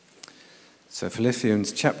So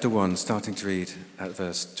Philippians chapter 1, starting to read at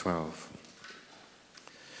verse 12.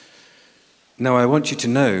 Now I want you to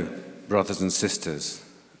know, brothers and sisters,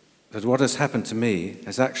 that what has happened to me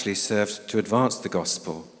has actually served to advance the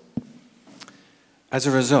gospel. As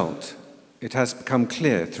a result, it has become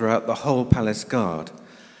clear throughout the whole palace guard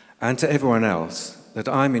and to everyone else that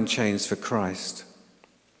I'm in chains for Christ.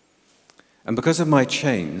 And because of my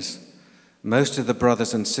chains, most of the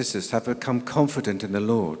brothers and sisters have become confident in the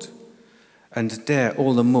Lord and dare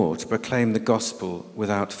all the more to proclaim the gospel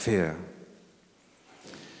without fear.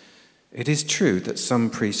 It is true that some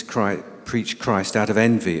preach Christ out of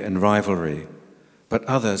envy and rivalry, but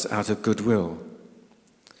others out of goodwill.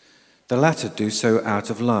 The latter do so out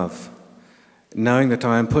of love, knowing that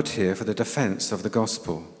I am put here for the defense of the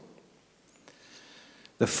gospel.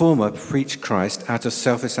 The former preach Christ out of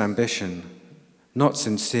selfish ambition, not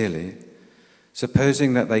sincerely,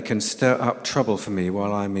 supposing that they can stir up trouble for me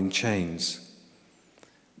while I'm in chains.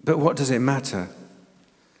 But what does it matter?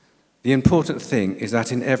 The important thing is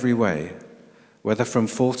that in every way, whether from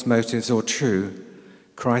false motives or true,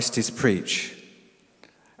 Christ is preached.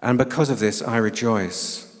 And because of this, I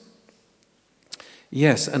rejoice.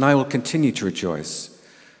 Yes, and I will continue to rejoice,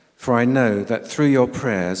 for I know that through your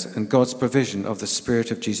prayers and God's provision of the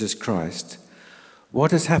Spirit of Jesus Christ,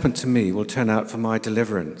 what has happened to me will turn out for my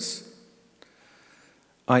deliverance.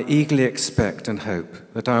 I eagerly expect and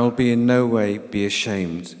hope that I will in no way be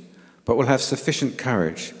ashamed, but will have sufficient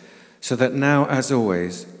courage, so that now, as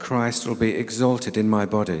always, Christ will be exalted in my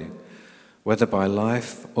body, whether by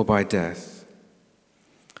life or by death.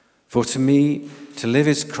 For to me, to live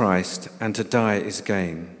is Christ, and to die is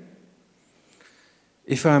gain.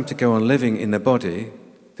 If I am to go on living in the body,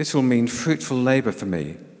 this will mean fruitful labor for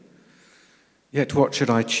me. Yet what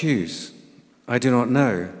should I choose? I do not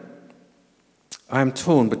know. I am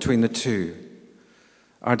torn between the two.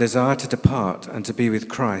 I desire to depart and to be with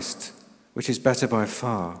Christ, which is better by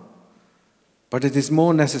far. But it is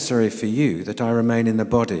more necessary for you that I remain in the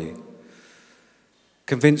body.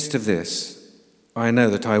 Convinced of this, I know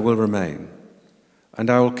that I will remain, and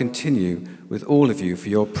I will continue with all of you for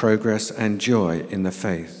your progress and joy in the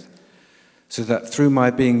faith, so that through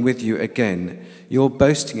my being with you again, your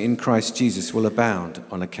boasting in Christ Jesus will abound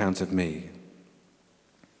on account of me.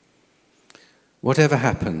 Whatever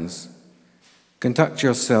happens, conduct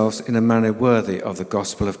yourselves in a manner worthy of the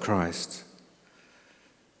gospel of Christ.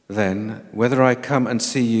 Then, whether I come and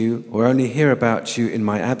see you or only hear about you in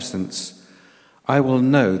my absence, I will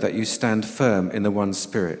know that you stand firm in the one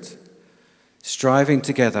Spirit, striving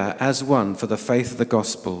together as one for the faith of the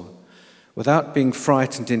gospel, without being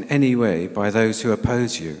frightened in any way by those who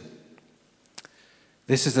oppose you.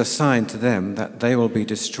 This is a sign to them that they will be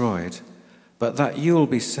destroyed, but that you will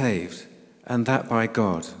be saved, and that by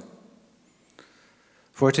God.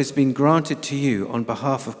 For it has been granted to you on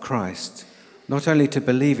behalf of Christ, not only to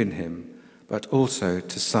believe in him, but also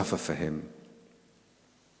to suffer for him.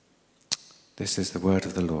 This is the word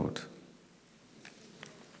of the Lord.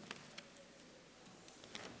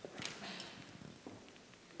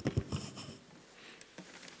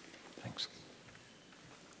 Thanks.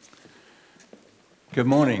 Good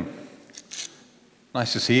morning.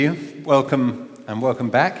 Nice to see you. Welcome and welcome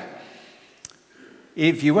back.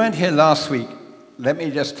 If you weren't here last week, let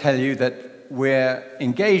me just tell you that we're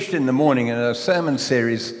engaged in the morning in a sermon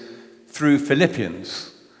series through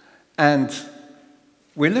Philippians. And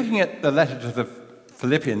we're looking at the letter to the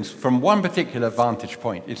Philippians from one particular vantage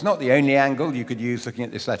point. It's not the only angle you could use looking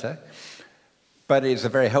at this letter, but it's a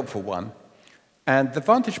very helpful one. And the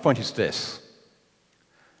vantage point is this.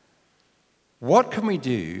 What can we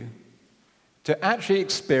do to actually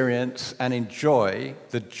experience and enjoy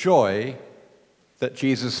the joy that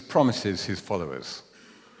Jesus promises his followers?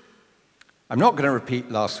 I'm not going to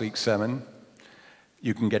repeat last week's sermon.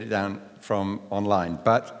 You can get it down from online.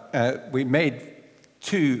 But we made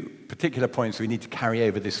two particular points we need to carry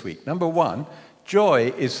over this week. Number one,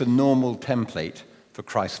 joy is the normal template for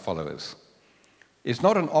Christ's followers. It's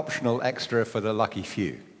not an optional extra for the lucky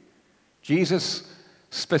few. Jesus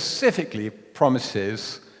specifically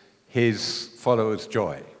promises his followers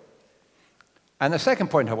joy. And the second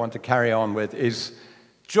point I want to carry on with is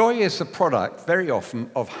joy is the product, very often,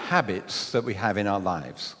 of habits that we have in our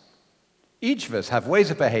lives. Each of us have ways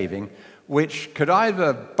of behaving which could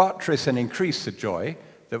either buttress and increase the joy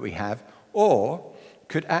that we have, or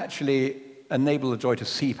could actually enable the joy to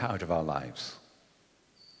seep out of our lives.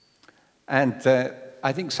 And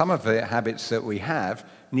I think some of the habits that we have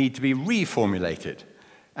need to be reformulated.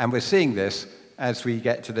 And we're seeing this as we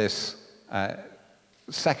get to this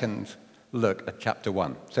second look at chapter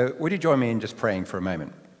 1. So would you join me in just praying for a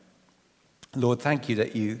moment? Lord, thank you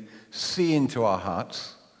that you see into our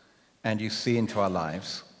hearts and you see into our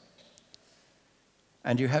lives.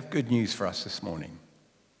 And you have good news for us this morning.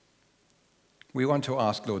 We want to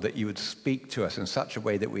ask, Lord, that you would speak to us in such a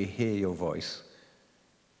way that we hear your voice,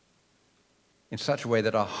 in such a way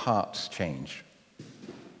that our hearts change.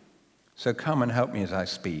 So come and help me as I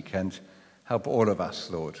speak, and help all of us,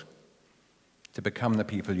 Lord, to become the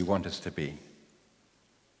people you want us to be.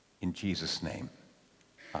 In Jesus' name,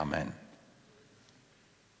 amen.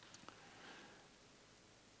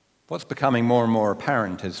 What's becoming more and more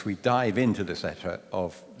apparent as we dive into this letter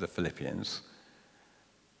of the Philippians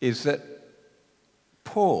is that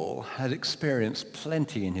Paul has experienced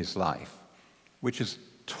plenty in his life which has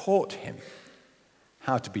taught him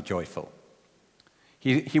how to be joyful.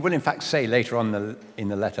 He will in fact say later on in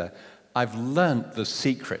the letter, I've learned the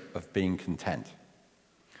secret of being content.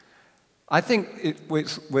 I think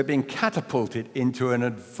we're being catapulted into an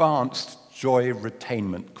advanced joy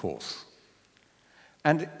retainment course.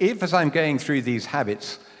 And if, as I'm going through these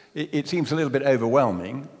habits, it seems a little bit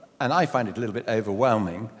overwhelming, and I find it a little bit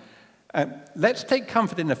overwhelming, let's take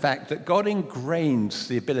comfort in the fact that God ingrains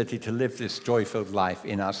the ability to live this joy-filled life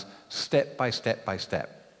in us step by step by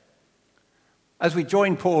step. As we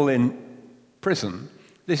join Paul in prison,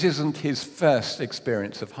 this isn't his first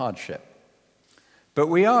experience of hardship. But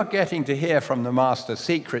we are getting to hear from the Master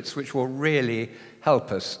secrets which will really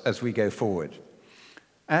help us as we go forward.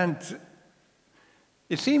 And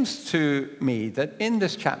it seems to me that in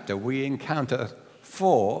this chapter we encounter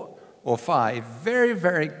 4 or 5 very,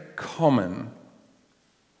 very common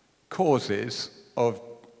causes of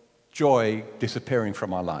joy disappearing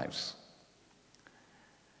from our lives.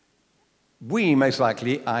 We, most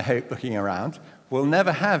likely, I hope, looking around, will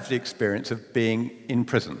never have the experience of being in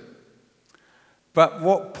prison. But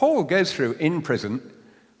what Paul goes through in prison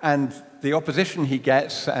and the opposition he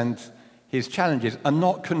gets and his challenges are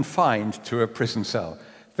not confined to a prison cell.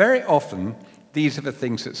 Very often, these are the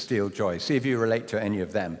things that steal joy. See if you relate to any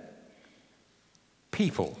of them.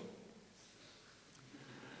 People.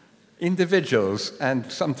 Individuals, and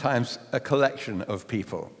sometimes a collection of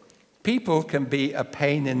people. People can be a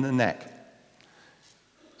pain in the neck.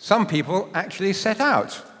 Some people actually set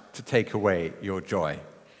out to take away your joy,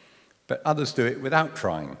 but others do it without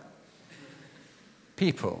trying.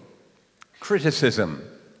 People. Criticism.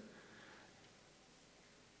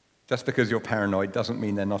 Just because you're paranoid doesn't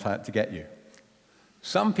mean they're not out to get you.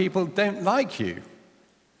 Some people don't like you,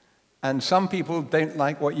 and some people don't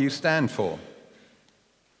like what you stand for.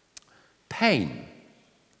 Pain.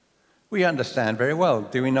 We understand very well,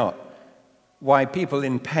 do we not, why people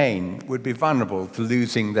in pain would be vulnerable to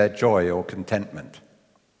losing their joy or contentment.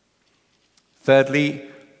 Thirdly,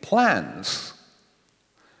 plans.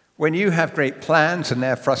 When you have great plans and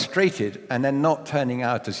they're frustrated and they're not turning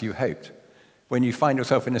out as you hoped, when you find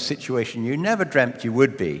yourself in a situation you never dreamt you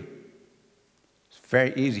would be, it's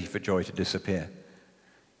very easy for joy to disappear.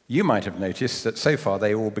 You might have noticed that so far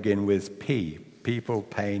they all begin with P, people,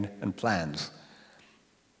 pain, and plans.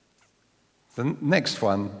 The next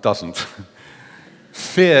one doesn't.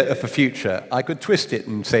 Fear of the future. I could twist it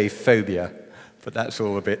and say phobia, but that's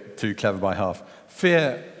all a bit too clever by half.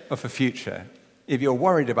 Fear of the future. If you're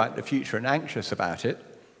worried about the future and anxious about it,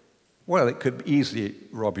 well, it could easily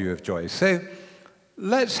rob you of joy. So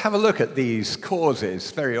let's have a look at these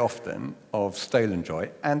causes very often of stolen joy,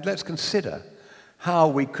 and let's consider how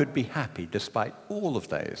we could be happy despite all of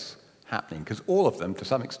those happening, because all of them, to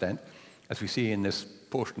some extent, as we see in this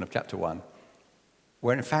portion of chapter 1,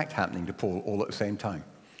 were in fact happening to Paul all at the same time.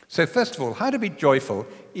 So first of all, how to be joyful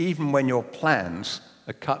even when your plans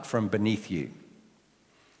are cut from beneath you?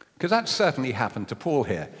 Because that certainly happened to Paul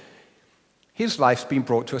here. His life's been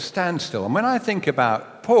brought to a standstill. And when I think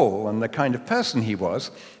about Paul and the kind of person he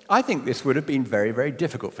was, I think this would have been very, very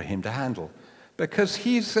difficult for him to handle. Because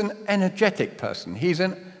he's an energetic person. He's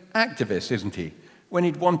an activist, isn't he? When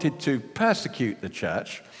he'd wanted to persecute the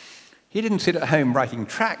church, he didn't sit at home writing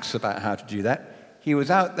tracts about how to do that. He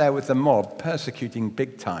was out there with the mob, persecuting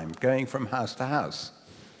big time, going from house to house.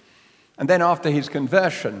 And then after his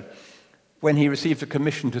conversion, when he received a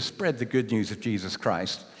commission to spread the good news of Jesus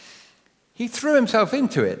Christ, he threw himself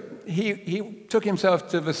into it. He took himself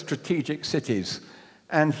to the strategic cities,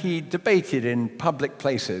 and he debated in public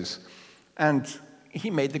places, and he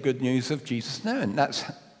made the good news of Jesus known. That's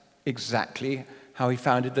exactly how he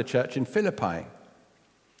founded the church in Philippi.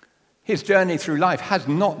 His journey through life has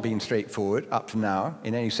not been straightforward up to now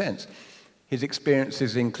in any sense. His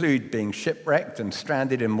experiences include being shipwrecked and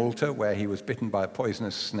stranded in Malta, where he was bitten by a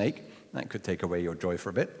poisonous snake. That could take away your joy for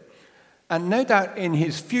a bit. And no doubt in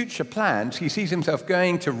his future plans, he sees himself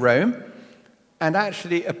going to Rome, and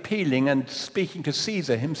actually appealing and speaking to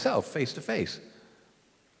Caesar himself face to face.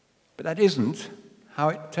 But that isn't how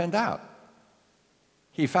it turned out.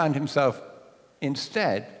 He found himself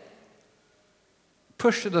instead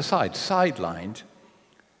pushed to the side, sidelined,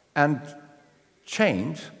 and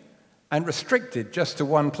chained and restricted just to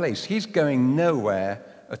one place. He's going nowhere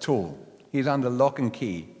at all. He's under lock and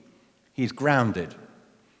key. He's grounded.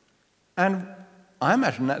 And I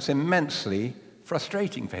imagine that's immensely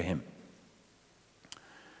frustrating for him. A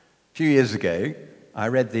few years ago, I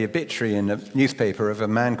read the obituary in a newspaper of a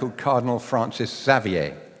man called Cardinal Francis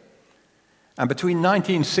Xavier. And between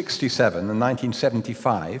 1967 and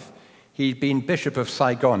 1975, he'd been Bishop of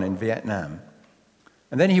Saigon in Vietnam.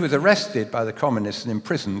 And then he was arrested by the communists and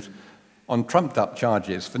imprisoned on trumped-up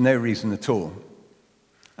charges for no reason at all.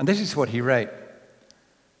 And this is what he wrote.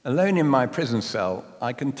 Alone in my prison cell,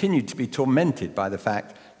 I continued to be tormented by the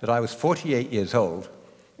fact that I was 48 years old,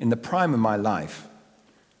 in the prime of my life.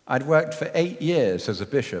 I'd worked for 8 years as a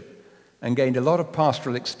bishop and gained a lot of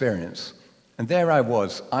pastoral experience, and there I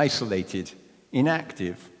was, isolated,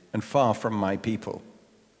 inactive, and far from my people.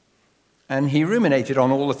 And he ruminated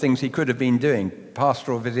on all the things he could have been doing: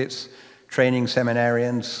 pastoral visits, training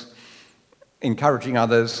seminarians, encouraging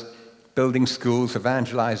others, building schools,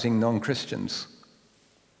 evangelizing non-Christians.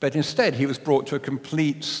 But instead, he was brought to a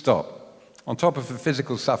complete stop. On top of the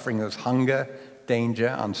physical suffering, there was hunger,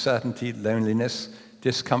 danger, uncertainty, loneliness,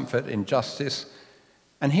 discomfort, injustice.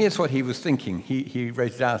 And here's what he was thinking. He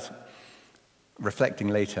wrote it out, reflecting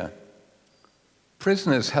later.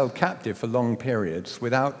 Prisoners held captive for long periods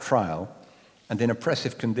without trial and in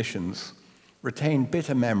oppressive conditions retain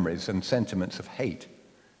bitter memories and sentiments of hate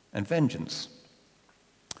and vengeance.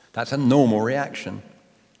 That's a normal reaction.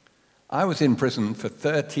 I was in prison for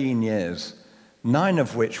 13 years, 9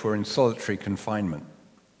 of which were in solitary confinement.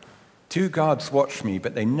 2 guards watched me,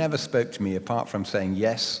 but they never spoke to me apart from saying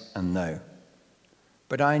yes and no.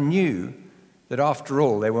 But I knew that after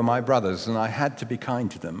all, they were my brothers, and I had to be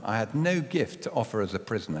kind to them. I had no gift to offer as a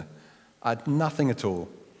prisoner. I had nothing at all,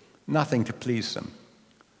 nothing to please them.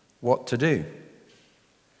 What to do?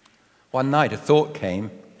 One night a thought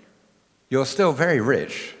came, you're still very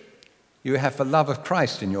rich. You have the love of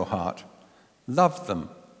Christ in your heart. Love them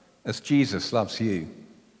as Jesus loves you.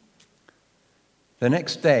 The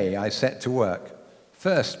next day I set to work,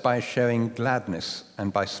 first by showing gladness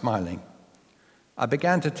and by smiling. I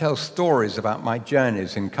began to tell stories about my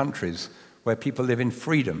journeys in countries where people live in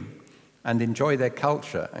freedom and enjoy their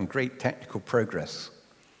culture and great technical progress.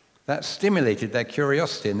 That stimulated their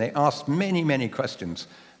curiosity, and they asked many, many questions.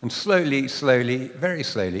 And slowly, very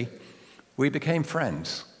slowly, we became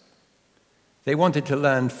friends. They wanted to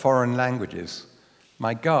learn foreign languages.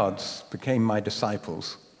 My guards became my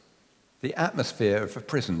disciples. The atmosphere of the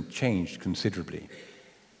prison changed considerably.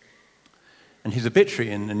 And his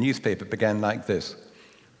obituary in the newspaper began like this.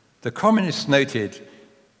 The communists noted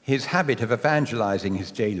his habit of evangelizing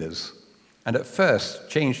his jailers, and at first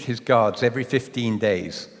changed his guards every 15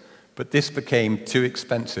 days, but this became too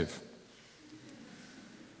expensive.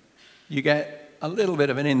 You get a little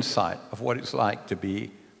bit of an insight of what it's like to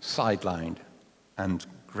be sidelined and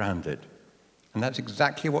grounded. And that's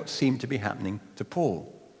exactly what seemed to be happening to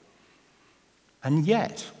Paul. And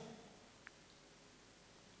yet,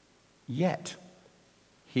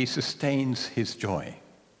 he sustains his joy.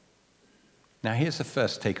 Now, here's the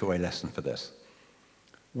first takeaway lesson for this.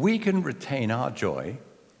 We can retain our joy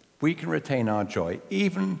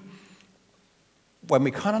even when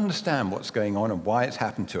we can't understand what's going on and why it's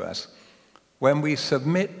happened to us, when we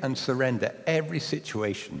submit and surrender every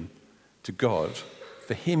situation to God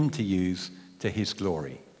for Him to use to His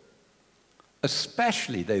glory.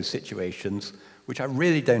 Especially those situations which I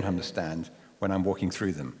really don't understand when I'm walking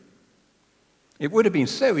through them. It would have been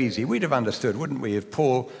so easy, we'd have understood, wouldn't we, if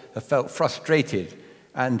Paul had felt frustrated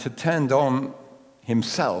and had turned on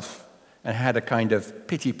himself and had a kind of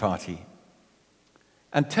pity party.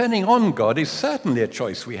 And turning on God is certainly a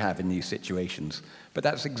choice we have in these situations, but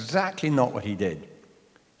that's exactly not what he did.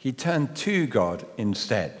 He turned to God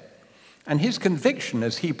instead. And his conviction,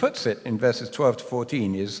 as he puts it in verses 12 to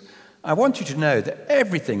 14, is, I want you to know that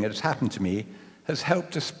everything that has happened to me has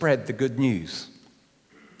helped to spread the good news.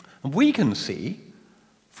 And we can see,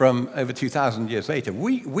 from over 2,000 years later,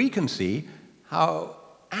 we can see how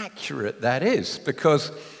accurate that is, because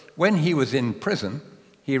when he was in prison,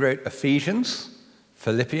 he wrote Ephesians,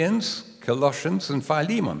 Philippians, Colossians, and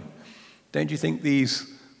Philemon. Don't you think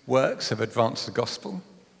these works have advanced the gospel?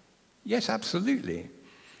 Yes, absolutely.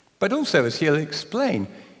 But also, as he'll explain,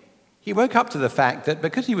 he woke up to the fact that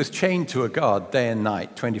because he was chained to a guard day and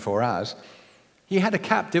night, 24 hours, he had a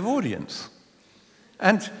captive audience.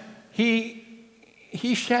 And he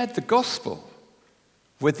he shared the gospel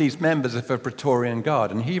with these members of a Praetorian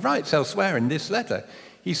Guard. And he writes elsewhere in this letter,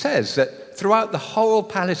 he says that throughout the whole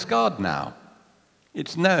palace guard now,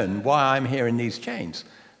 it's known why I'm here in these chains.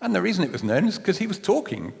 And the reason it was known is because he was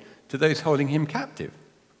talking to those holding him captive.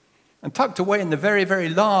 And tucked away in the very, very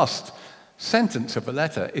last sentence of the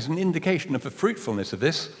letter is an indication of the fruitfulness of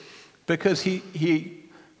this, because he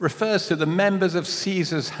refers to the members of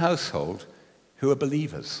Caesar's household who are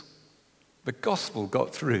believers. The gospel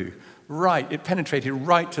got through right, it penetrated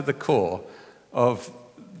right to the core of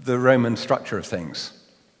the Roman structure of things.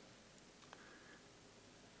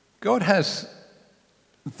 God has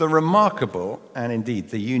the remarkable and indeed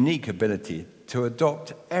the unique ability to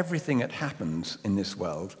adopt everything that happens in this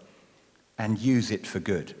world and use it for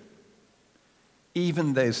good.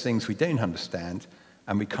 Even those things we don't understand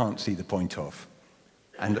and we can't see the point of,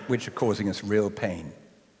 and which are causing us real pain.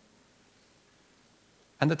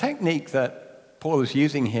 And the technique that Paul is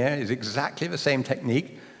using here is exactly the same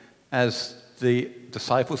technique as the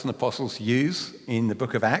disciples and apostles use in the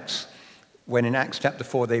book of Acts, when in Acts chapter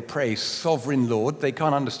 4 they pray, "Sovereign Lord." They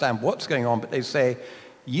can't understand what's going on, but they say,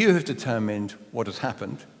 "You have determined what has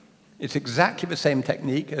happened." It's exactly the same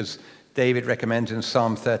technique as David recommends in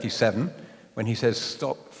Psalm 37, when he says,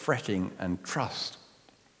 "Stop fretting and trust."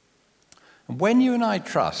 And when you and I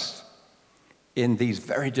trust in these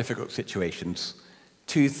very difficult situations,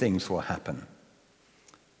 two things will happen.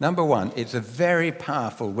 Number one, it's a very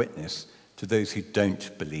powerful witness to those who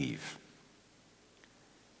don't believe.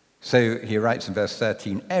 So he writes in verse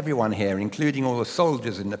 13, "Everyone here, including all the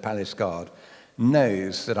soldiers in the palace guard,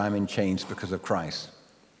 knows that I'm in chains because of Christ."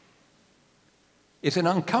 It's an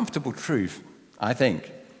uncomfortable truth, I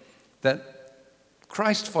think, that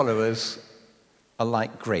Christ followers are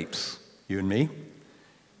like grapes, you and me.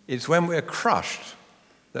 It's when we're crushed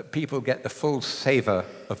that people get the full savor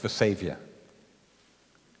of the Savior.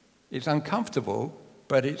 It's uncomfortable,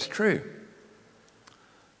 but it's true.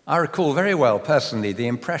 I recall very well, personally, the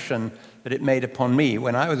impression that it made upon me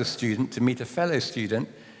when I was a student to meet a fellow student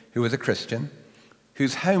who was a Christian,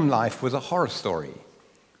 whose home life was a horror story.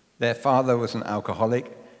 Their father was an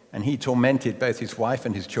alcoholic, and he tormented both his wife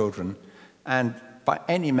and his children, and by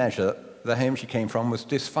any measure, the home she came from was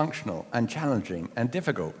dysfunctional and challenging and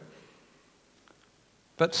difficult.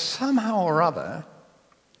 But somehow or other,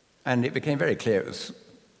 and it became very clear it was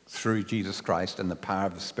through Jesus Christ and the power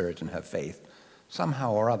of the Spirit and her faith,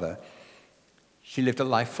 somehow or other, she lived a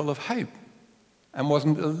life full of hope and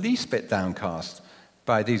wasn't the least bit downcast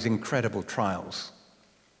by these incredible trials.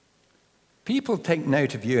 People take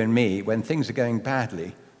note of you and me when things are going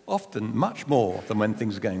badly, often much more than when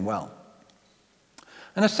things are going well.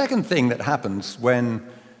 And a second thing that happens when,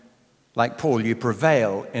 like Paul, you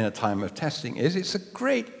prevail in a time of testing is it's a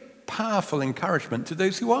great, powerful encouragement to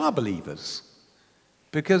those who are believers,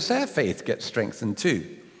 because their faith gets strengthened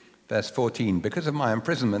too. Verse 14, "Because of my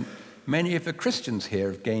imprisonment, many of the Christians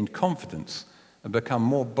here have gained confidence and become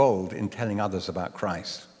more bold in telling others about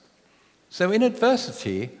Christ." So in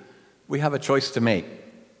adversity, we have a choice to make,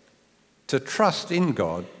 to trust in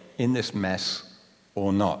God in this mess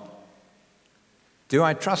or not. Do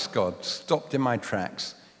I trust God, stopped in my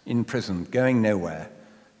tracks, in prison, going nowhere,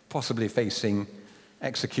 possibly facing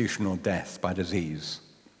execution or death by disease?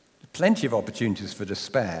 Plenty of opportunities for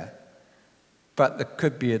despair, but there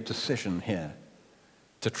could be a decision here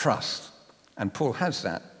to trust. And Paul has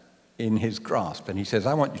that in his grasp, and he says,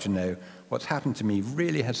 I want you to know what's happened to me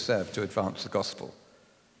really has served to advance the gospel.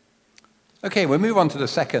 Okay, we'll move on to the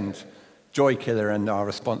second joy killer and our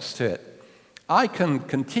response to it. I can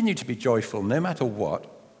continue to be joyful no matter what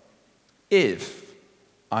if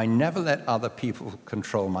I never let other people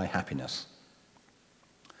control my happiness.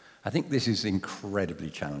 I think this is incredibly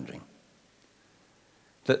challenging.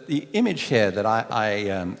 The image here that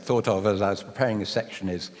I thought of as I was preparing this section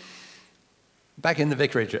is, back in the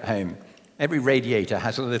vicarage at home, every radiator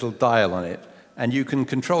has a little dial on it, and you can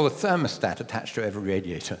control a thermostat attached to every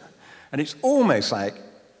radiator. And it's almost like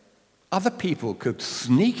other people could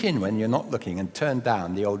sneak in when you're not looking and turn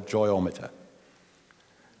down the old joyometer.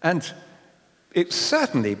 And it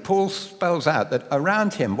certainly, Paul spells out that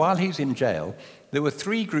around him, while he's in jail, there were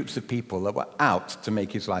three groups of people that were out to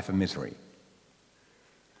make his life a misery.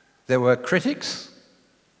 There were critics,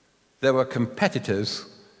 there were competitors,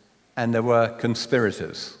 and there were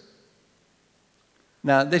conspirators.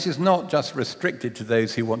 Now, this is not just restricted to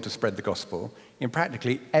those who want to spread the gospel. In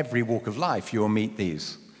practically every walk of life, you will meet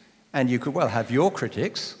these. And you could well have your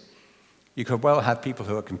critics, you could well have people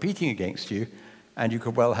who are competing against you, and you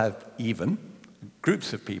could well have even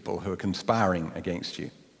groups of people who are conspiring against you.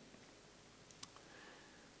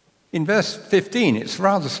 In verse 15, it's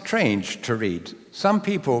rather strange to read. Some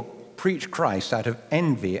people preach Christ out of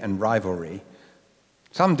envy and rivalry.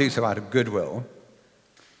 Some do so out of goodwill.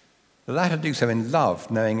 The latter do so in love,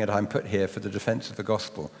 knowing that I'm put here for the defense of the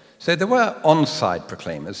gospel. So there were on-side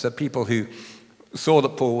proclaimers, the people who saw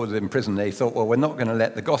that Paul was in prison. They thought, well, we're not going to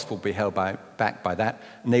let the gospel be held back by that.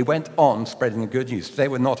 And they went on spreading the good news. They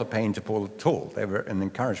were not a pain to Paul at all. They were an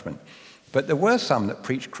encouragement. But there were some that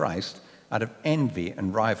preached Christ out of envy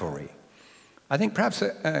and rivalry. I think perhaps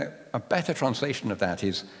a better translation of that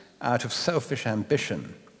is out of selfish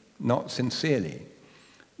ambition, not sincerely.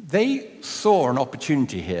 They saw an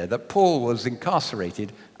opportunity here that Paul was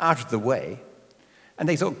incarcerated out of the way, and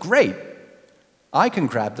they thought, great, I can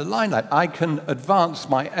grab the limelight. I can advance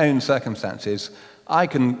my own circumstances. I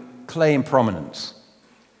can claim prominence.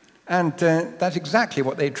 And that's exactly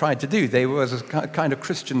what they tried to do. There was a kind of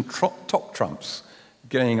Christian top trumps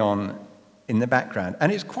going on in the background.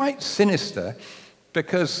 And it's quite sinister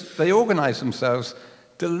because they organize themselves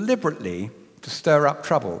deliberately to stir up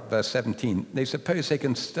trouble. Verse 17, they suppose they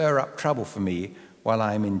can stir up trouble for me while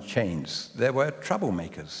I'm in chains. There were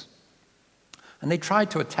troublemakers. And they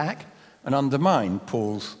tried to attack and undermine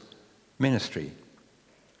Paul's ministry.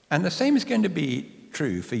 And the same is going to be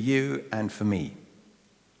true for you and for me.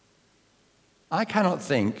 I cannot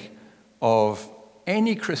think of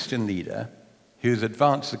any Christian leader who's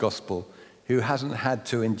advanced the gospel who hasn't had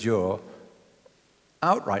to endure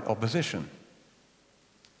outright opposition.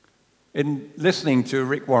 In listening to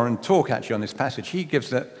Rick Warren talk actually on this passage, he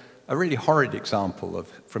gives a really horrid example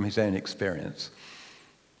from his own experience.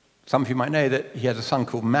 Some of you might know that he has a son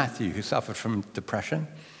called Matthew who suffered from depression,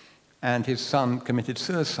 and his son committed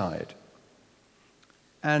suicide.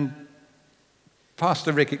 And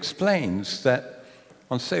Pastor Rick explains that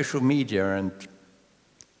on social media and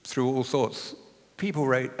through all sorts, people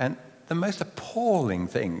wrote and the most appalling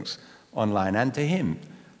things online, and to him,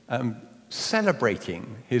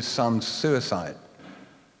 celebrating his son's suicide,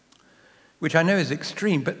 which I know is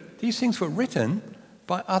extreme, but these things were written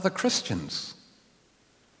by other Christians.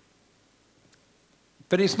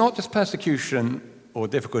 But it's not just persecution or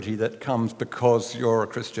difficulty that comes because you're a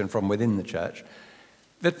Christian from within the church.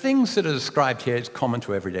 The things that are described here is common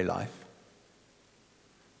to everyday life.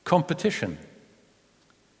 Competition.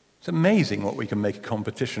 It's amazing what we can make a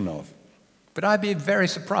competition of. But I'd be very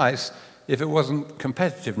surprised if it wasn't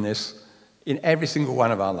competitiveness in every single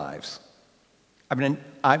one of our lives. I mean,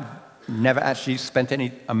 I've never actually spent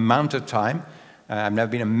any amount of time. I've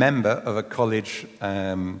never been a member of a college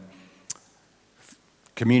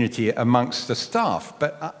community amongst the staff,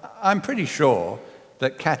 but I'm pretty sure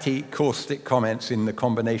that catty, caustic comments in the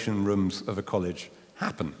combination rooms of a college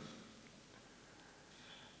happen.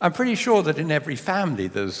 I'm pretty sure that in every family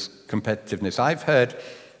there's competitiveness. I've heard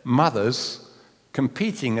mothers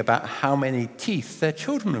competing about how many teeth their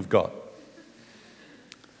children have got.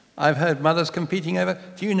 I've heard mothers competing over,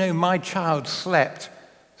 do you know my child slept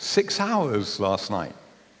 6 hours last night?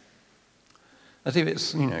 As if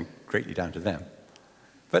it's, greatly down to them.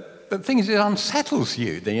 But the thing is, it unsettles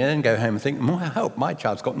you. Then you then go home and think, well, help, my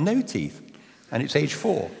child's got no teeth, and it's age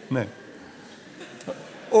 4. No.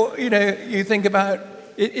 Or, you think about,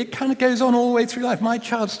 it kind of goes on all the way through life. My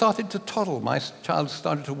child started to toddle. My child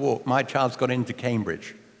started to walk. My child's got into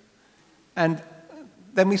Cambridge. And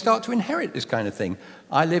then we start to inherit this kind of thing.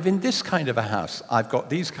 I live in this kind of a house. I've got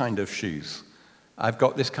these kind of shoes. I've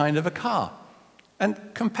got this kind of a car. And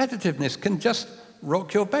competitiveness can just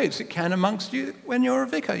rock your boats. It can amongst you when you're a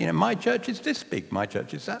vicar. My church is this big. My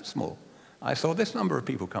church is that small. I saw this number of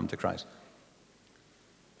people come to Christ.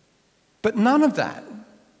 But none of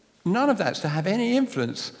that's to have any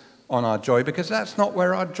influence on our joy, because that's not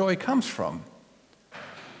where our joy comes from.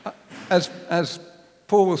 As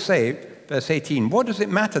Paul will say, verse 18, what does it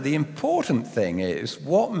matter? The important thing is,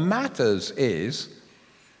 what matters is,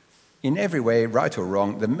 in every way, right or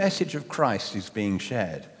wrong, the message of Christ is being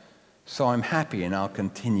shared. So I'm happy and I'll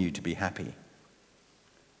continue to be happy.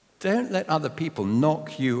 Don't let other people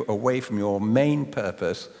knock you away from your main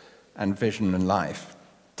purpose and vision in life.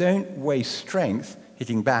 Don't waste strength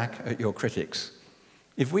hitting back at your critics.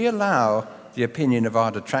 If we allow the opinion of our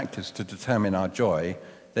detractors to determine our joy,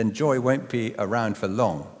 then joy won't be around for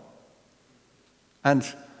long. And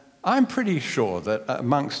I'm pretty sure that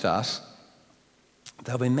amongst us,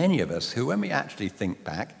 there'll be many of us who, when we actually think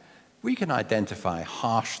back, we can identify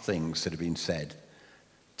harsh things that have been said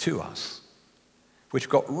to us, which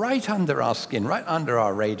got right under our skin, right under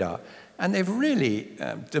our radar, and they've really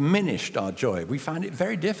diminished our joy. We find it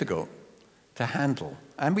very difficult to handle,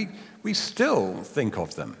 and we still think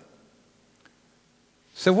of them.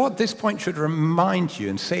 So what this point should remind you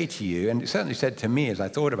and say to you, and it certainly said to me as I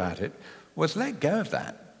thought about it, was let go of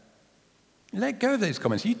that. Let go of those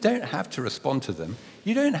comments. You don't have to respond to them.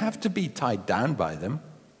 You don't have to be tied down by them.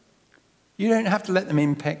 You don't have to let them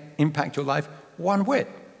impact your life one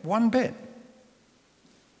bit.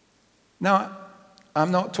 Now,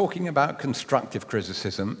 I'm not talking about constructive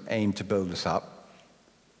criticism aimed to build us up.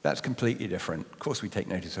 That's completely different. Of course, we take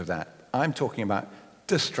notice of that. I'm talking about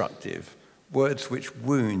destructive, words which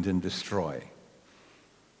wound and destroy.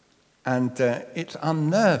 And it's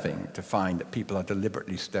unnerving to find that people are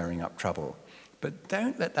deliberately stirring up trouble. But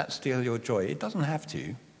don't let that steal your joy. It doesn't have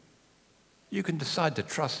to. You can decide to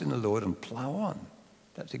trust in the Lord and plow on.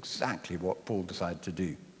 That's exactly what Paul decided to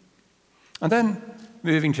do. And then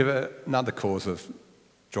moving to another cause of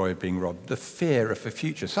joy being robbed, the fear of the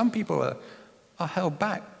future. Some people are held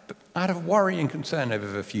back out of worry and concern over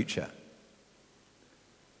the future.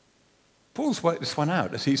 Paul's worked this one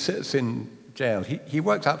out as he sits in jail. He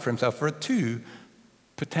works out for himself there are two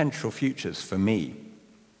potential futures for me.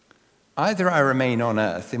 Either I remain on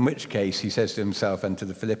earth, in which case, he says to himself and to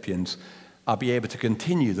the Philippians, I'll be able to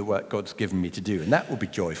continue the work God's given me to do, and that will be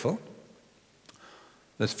joyful.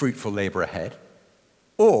 There's fruitful labor ahead.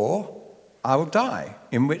 Or I will die,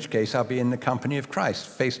 in which case I'll be in the company of Christ,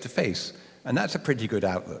 face to face, and that's a pretty good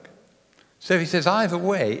outlook. So he says, either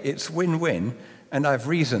way, it's win-win, and I've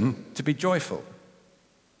reason to be joyful.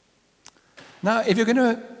 Now, if you're going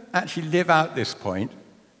to actually live out this point,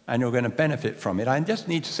 and you're going to benefit from it, I just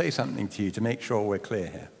need to say something to you to make sure we're clear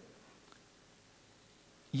here.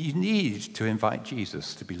 You need to invite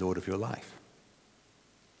Jesus to be Lord of your life.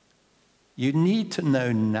 You need to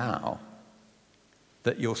know now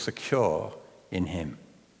that you're secure in him.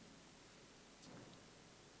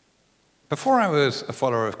 Before I was a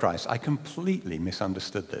follower of Christ, I completely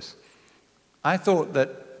misunderstood this. I thought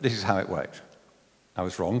that this is how it worked. I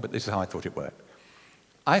was wrong, but this is how I thought it worked.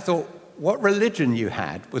 I thought what religion you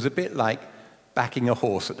had was a bit like backing a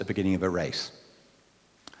horse at the beginning of a race.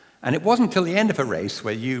 And it wasn't until the end of a race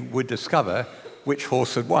where you would discover which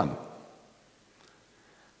horse had won.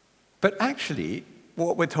 But actually,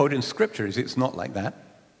 what we're told in Scripture is it's not like that.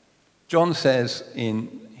 John says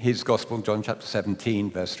in his Gospel, John chapter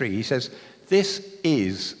 17, verse 3, he says, "This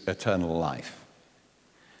is eternal life,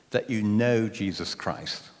 that you know Jesus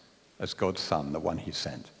Christ as God's Son, the one he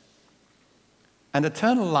sent." And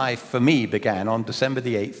eternal life for me began on December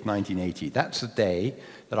the 8th, 1980. That's the day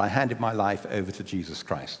that I handed my life over to Jesus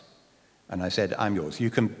Christ. And I said, I'm yours. You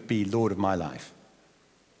can be Lord of my life.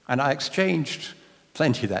 And I exchanged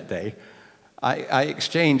plenty that day. I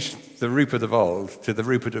exchanged the Rupert of old to the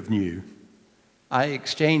Rupert of new. I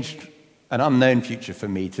exchanged an unknown future for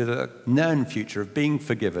me to the known future of being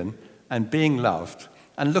forgiven and being loved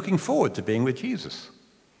and looking forward to being with Jesus.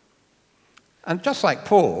 And just like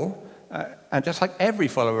Paul, and just like every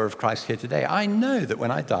follower of Christ here today, I know that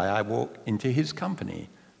when I die, I walk into his company,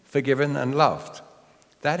 forgiven and loved.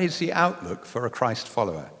 That is the outlook for a Christ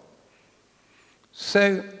follower.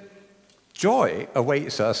 So joy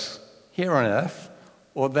awaits us here on earth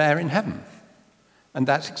or there in heaven. And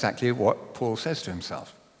that's exactly what Paul says to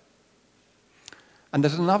himself. And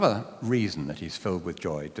there's another reason that he's filled with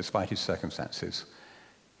joy, despite his circumstances.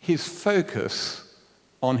 His focus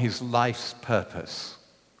on his life's purpose.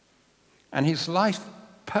 And his life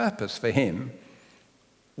purpose for him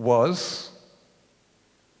was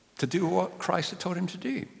to do what Christ had told him to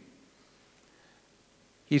do.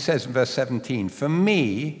 He says in verse 17, "For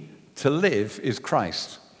me to live is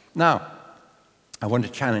Christ." Now, I want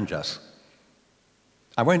to challenge us.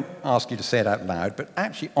 I won't ask you to say it out loud, but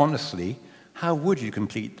actually, honestly, how would you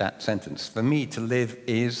complete that sentence? For me to live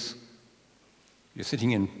is, you're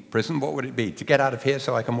sitting in prison, what would it be? To get out of here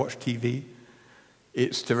so I can watch TV?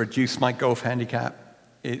 It's to reduce my golf handicap.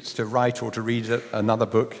 It's to write or to read another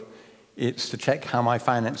book. It's to check how my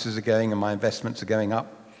finances are going and my investments are going up.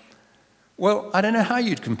 Well, I don't know how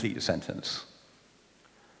you'd complete a sentence,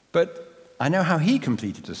 but I know how he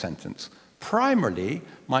completed the sentence. Primarily,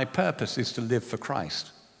 my purpose is to live for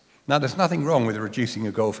Christ. Now, there's nothing wrong with reducing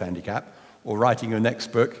your golf handicap or writing your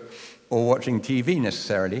next book or watching TV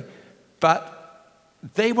necessarily, but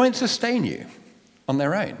they won't sustain you on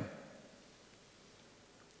their own.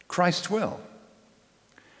 Christ will.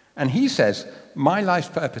 And he says, my life's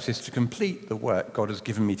purpose is to complete the work God has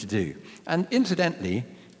given me to do. And incidentally,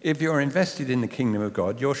 if you're invested in the kingdom of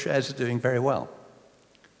God, your shares are doing very well.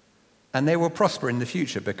 And they will prosper in the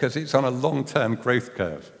future because it's on a long-term growth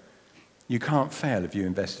curve. You can't fail if you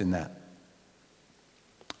invest in that.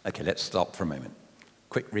 Okay, let's stop for a moment.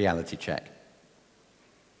 Quick reality check.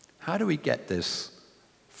 How do we get this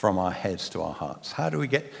from our heads to our hearts? How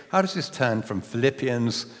does this turn from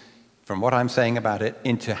Philippians, from what I'm saying about it,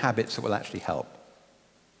 into habits that will actually help?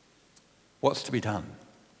 What's to be done?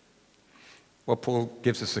 Well, Paul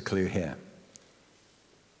gives us a clue here.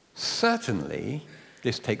 Certainly,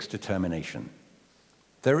 this takes determination.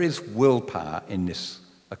 There is willpower in this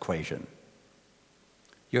equation.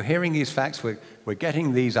 You're hearing these facts, we're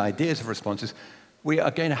getting these ideas of responses. We are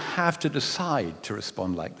going to have to decide to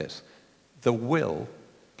respond like this. The will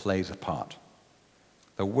plays a part.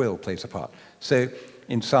 The will plays a part. So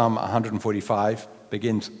in Psalm 145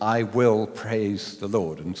 begins, I will praise the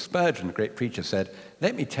Lord. And Spurgeon, a great preacher, said,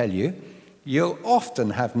 let me tell you, you'll often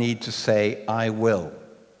have need to say, I will,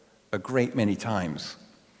 a great many times,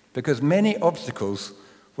 because many obstacles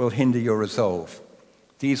will hinder your resolve.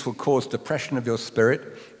 These will cause depression of your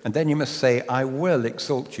spirit, and then you must say, I will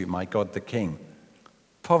exalt you, my God the King.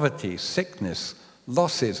 Poverty, sickness,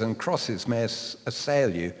 losses, and crosses may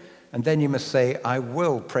assail you, and then you must say, I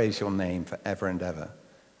will praise your name forever and ever.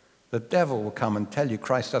 The devil will come and tell you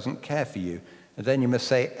Christ doesn't care for you, and then you must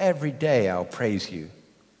say, every day I'll praise you.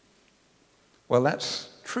 Well, that's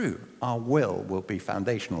true. Our will be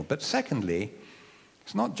foundational. But secondly,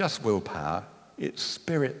 it's not just willpower, it's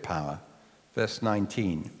spirit power. Verse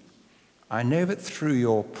 19, I know that through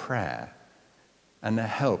your prayer and the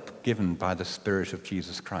help given by the Spirit of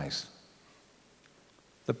Jesus Christ,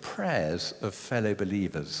 the prayers of fellow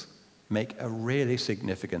believers make a really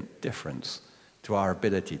significant difference to our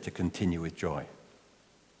ability to continue with joy.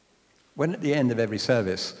 When at the end of every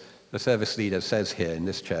service, the service leader says here in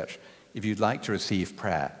this church, if you'd like to receive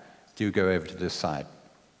prayer, do go over to this side.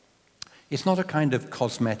 It's not a kind of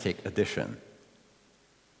cosmetic addition.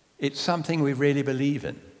 It's something we really believe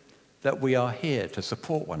in, that we are here to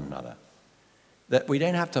support one another, that we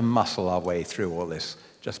don't have to muscle our way through all this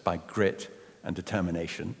just by grit and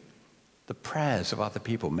determination. The prayers of other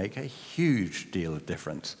people make a huge deal of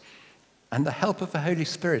difference. And the help of the Holy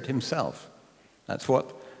Spirit himself. That's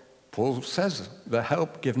what Paul says, the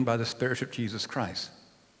help given by the Spirit of Jesus Christ.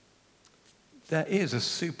 There is a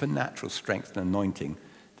supernatural strength and anointing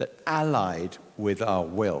that, allied with our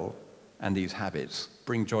will and these habits,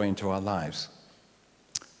 bring joy into our lives.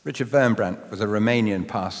 Richard Wurmbrand was a Romanian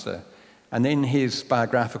pastor, and in his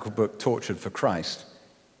biographical book, Tortured for Christ,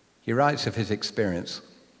 he writes of his experience.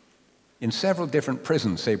 In several different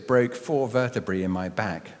prisons, they broke 4 vertebrae in my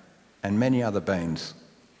back and many other bones.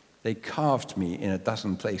 They carved me in a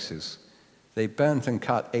dozen places. They burnt and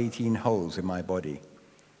cut 18 holes in my body.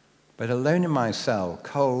 But alone in my cell,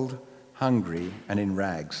 cold, hungry, and in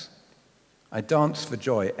rags, I danced for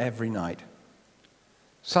joy every night.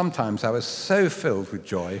 Sometimes I was so filled with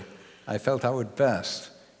joy, I felt I would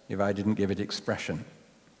burst if I didn't give it expression.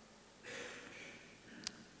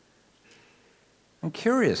 And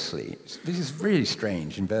curiously, this is really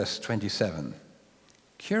strange in verse 27.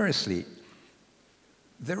 Curiously,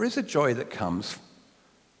 there is a joy that comes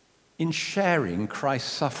in sharing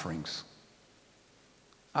Christ's sufferings.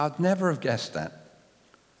 I'd never have guessed that.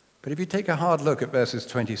 But if you take a hard look at verses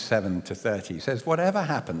 27 to 30, it says, whatever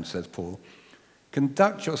happens, says Paul,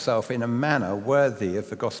 conduct yourself in a manner worthy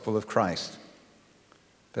of the gospel of Christ.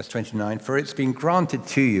 Verse 29, for it's been granted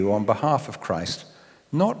to you on behalf of Christ,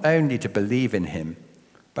 not only to believe in him,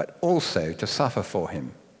 but also to suffer for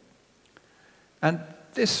him. And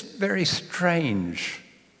this very strange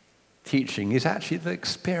teaching is actually the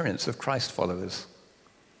experience of Christ followers.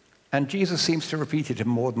 And Jesus seems to repeat it in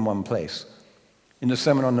more than one place. In the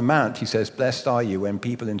Sermon on the Mount, he says, blessed are you when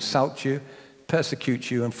people insult you,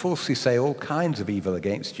 persecute you, and falsely say all kinds of evil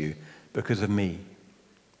against you because of me.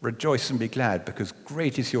 Rejoice and be glad, because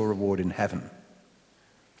great is your reward in heaven.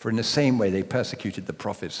 For in the same way they persecuted the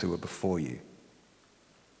prophets who were before you.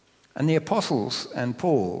 And the apostles and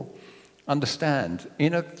Paul understand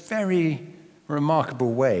in a very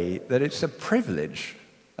remarkable way that it's a privilege,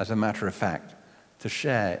 as a matter of fact, to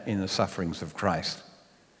share in the sufferings of Christ.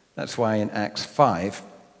 That's why in Acts 5,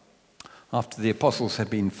 after the apostles had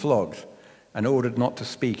been flogged and ordered not to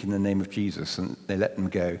speak in the name of Jesus, and they let them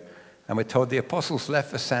go, and we're told the apostles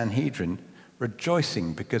left the Sanhedrin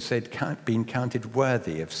rejoicing because they'd been counted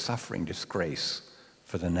worthy of suffering disgrace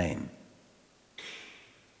for the name.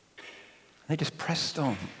 They just pressed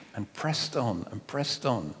on and pressed on and pressed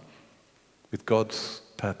on with God's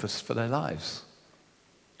purpose for their lives.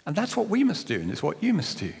 And that's what we must do, and it's what you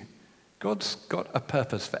must do. God's got a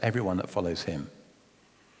purpose for everyone that follows him.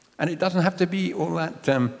 And it doesn't have to be all that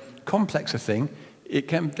complex a thing. It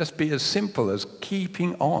can just be as simple as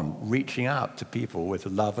keeping on reaching out to people with the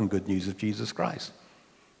love and good news of Jesus Christ.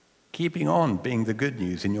 Keeping on being the good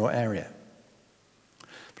news in your area.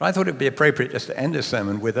 But I thought it would be appropriate just to end this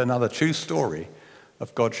sermon with another true story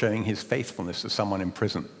of God showing his faithfulness to someone in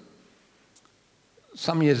prison.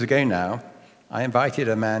 Some years ago now, I invited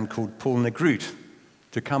a man called Paul Negrut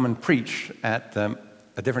to come and preach at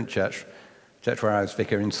a different church where I was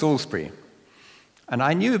vicar in Salisbury. And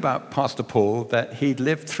I knew about Pastor Paul that he'd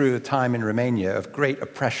lived through a time in Romania of great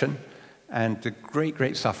oppression and great,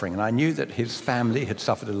 great suffering. And I knew that his family had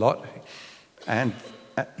suffered a lot, and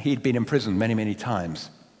he'd been in prison many, many times.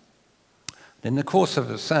 In the course of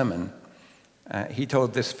a sermon, he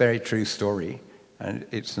told this very true story, and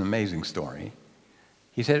it's an amazing story.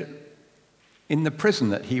 He said, in the prison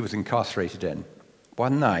that he was incarcerated in,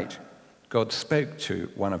 one night, God spoke to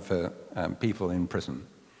one of the people in prison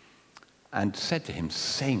and said to him,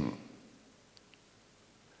 "Sing."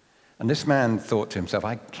 And this man thought to himself,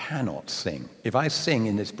 I cannot sing. If I sing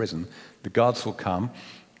in this prison, the guards will come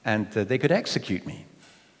and they could execute me.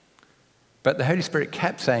 But the Holy Spirit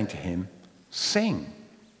kept saying to him, "Sing."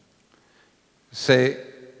 So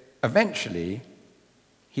eventually,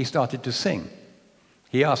 he started to sing.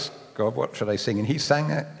 He asked God, "What should I sing?" And he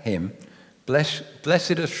sang a hymn,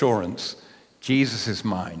 "Blessed assurance, Jesus is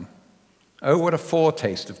mine. Oh, what a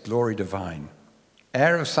foretaste of glory divine.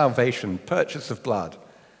 Heir of salvation, purchase of blood,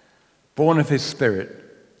 born of his Spirit,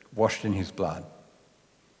 washed in his blood."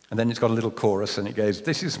 And then it's got a little chorus, and it goes,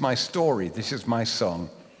 "This is my story, this is my song,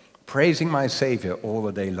 praising my Savior all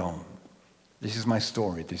the day long." This is my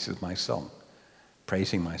story, this is my song,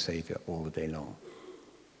 praising my Savior all the day long.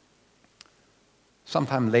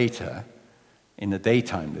 Sometime later, in the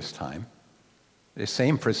daytime this time, this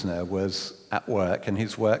same prisoner was at work, and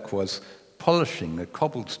his work was polishing the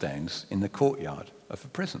cobblestones in the courtyard of the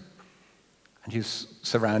prison. And he was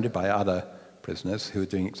surrounded by other prisoners who were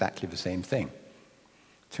doing exactly the same thing.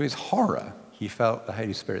 To his horror, he felt the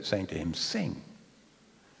Holy Spirit saying to him, "Sing."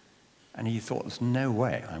 And he thought, there's no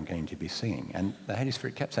way I'm going to be singing. And the Holy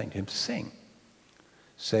Spirit kept saying to him, "Sing."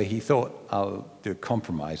 So he thought, I'll do a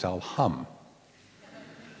compromise, I'll hum.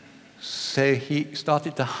 So he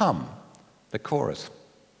started to hum the chorus.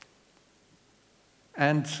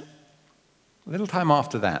 And a little time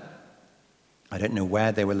after that, I don't know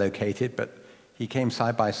where they were located, but he came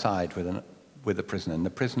side by side with the prisoner. And the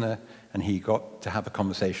prisoner and he got to have a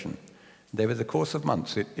conversation. Over the course of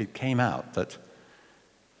months, it came out that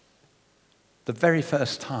the very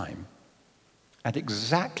first time, at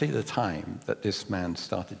exactly the time that this man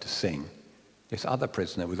started to sing, this other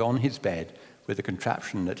prisoner was on his bed with a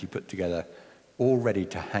contraption that he put together, all ready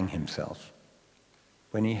to hang himself,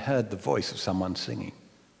 when he heard the voice of someone singing.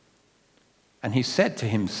 And he said to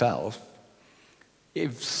himself,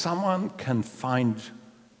 if someone can find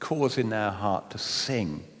cause in their heart to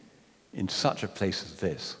sing in such a place as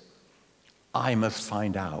this, I must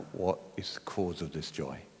find out what is the cause of this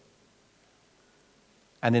joy.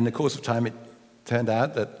 And in the course of time, it turned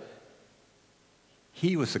out that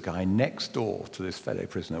he was the guy next door to this fellow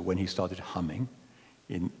prisoner when he started humming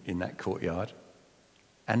in that courtyard.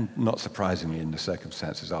 And not surprisingly, in the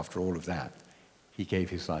circumstances after all of that, he gave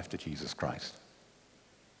his life to Jesus Christ.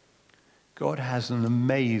 God has an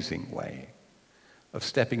amazing way of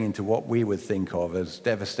stepping into what we would think of as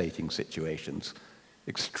devastating situations,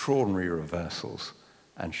 extraordinary reversals,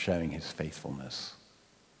 and showing his faithfulness.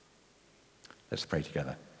 Let's pray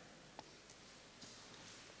together.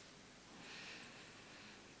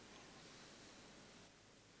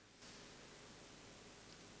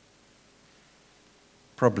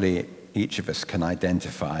 Probably each of us can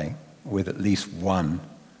identify with at least one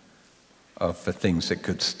of the things that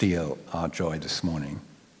could steal our joy this morning.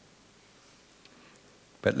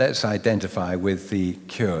 But let's identify with the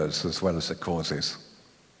cures as well as the causes.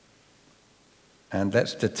 And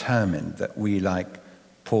let's determine that we, like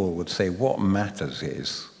Paul would say, what matters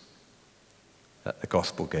is that the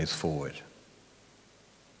gospel goes forward.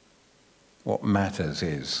 What matters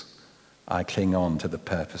is I cling on to the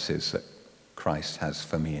purposes that Christ has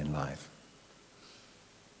for me in life.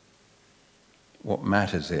 What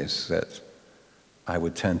matters is that I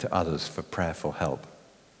would turn to others for prayerful help.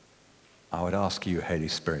 I would ask you, Holy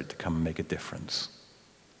Spirit, to come and make a difference.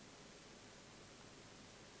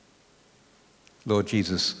 Lord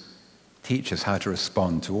Jesus, teach us how to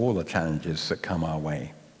respond to all the challenges that come our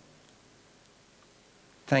way.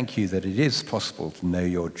 Thank you that it is possible to know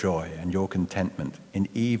your joy and your contentment in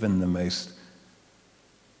even the most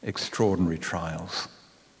extraordinary trials.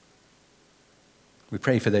 We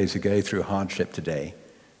pray for those who go through hardship today.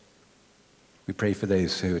 We pray for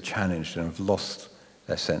those who are challenged and have lost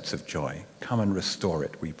their sense of joy. Come and restore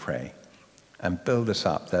it, we pray, and build us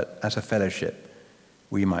up that as a fellowship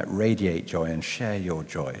we might radiate joy and share your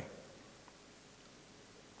joy.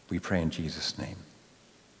 We pray in Jesus' name.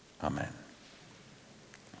 Amen.